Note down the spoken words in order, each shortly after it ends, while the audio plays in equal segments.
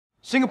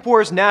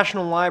Singapore's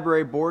National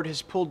Library Board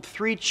has pulled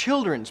 3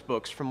 children's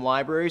books from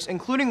libraries,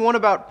 including one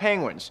about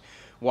penguins.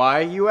 Why,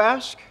 you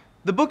ask?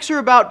 The books are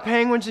about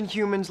penguins and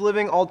humans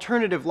living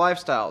alternative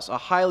lifestyles, a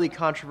highly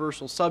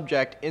controversial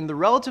subject in the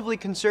relatively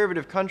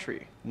conservative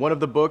country. One of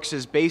the books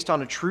is based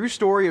on a true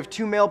story of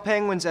 2 male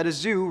penguins at a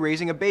zoo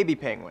raising a baby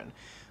penguin.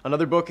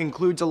 Another book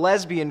includes a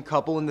lesbian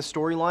couple in the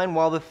storyline,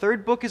 while the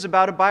third book is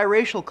about a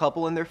biracial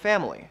couple and their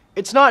family.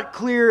 It's not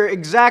clear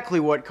exactly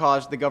what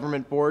caused the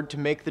government board to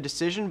make the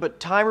decision, but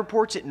Time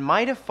reports it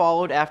might have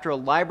followed after a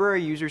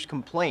library user's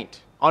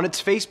complaint. On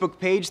its Facebook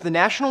page, the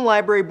National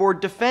Library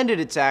Board defended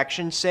its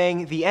action,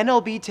 saying the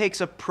NLB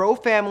takes a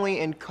pro-family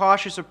and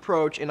cautious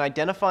approach in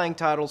identifying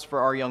titles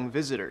for our young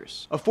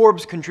visitors. A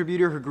Forbes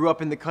contributor who grew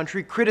up in the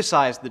country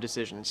criticized the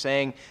decision,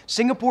 saying,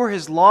 "Singapore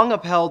has long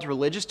upheld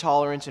religious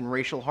tolerance and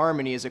racial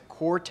harmony as a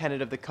core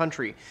tenet of the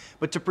country,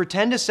 but to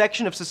pretend a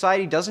section of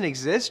society doesn't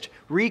exist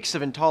reeks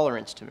of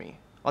intolerance to me."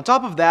 On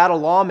top of that, a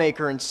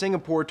lawmaker in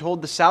Singapore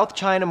told the South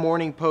China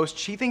Morning Post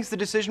she thinks the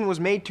decision was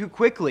made too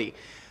quickly.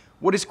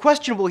 What is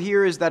questionable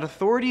here is that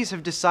authorities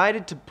have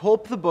decided to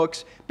pulp the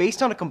books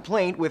based on a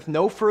complaint with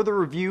no further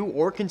review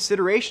or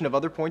consideration of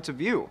other points of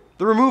view.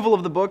 The removal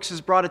of the books has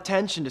brought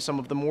attention to some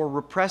of the more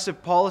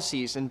repressive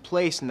policies in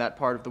place in that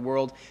part of the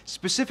world,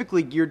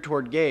 specifically geared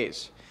toward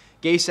gays.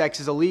 Gay sex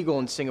is illegal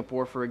in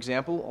Singapore, for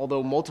example,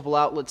 although multiple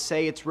outlets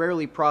say it's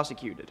rarely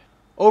prosecuted.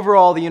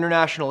 Overall, the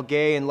International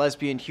Gay and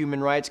Lesbian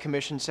Human Rights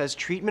Commission says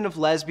treatment of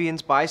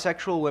lesbians,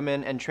 bisexual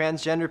women, and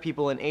transgender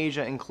people in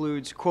Asia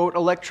includes, quote,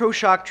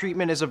 electroshock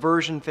treatment as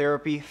aversion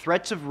therapy,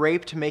 threats of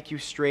rape to make you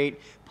straight,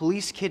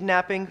 police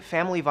kidnapping,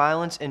 family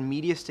violence, and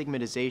media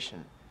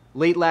stigmatization.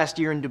 Late last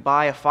year in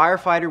Dubai, a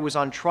firefighter was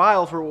on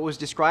trial for what was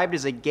described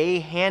as a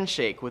gay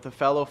handshake with a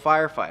fellow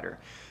firefighter.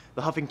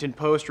 The Huffington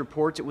Post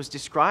reports it was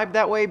described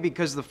that way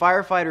because the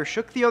firefighter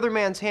shook the other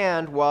man's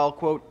hand while,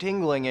 quote,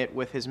 tingling it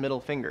with his middle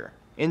finger.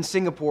 In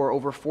Singapore,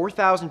 over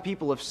 4,000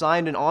 people have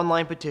signed an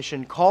online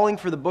petition calling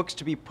for the books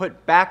to be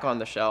put back on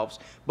the shelves,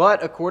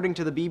 but according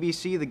to the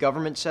BBC, the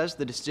government says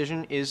the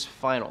decision is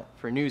final.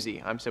 For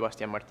Newsy, I'm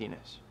Sebastián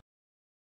Martínez.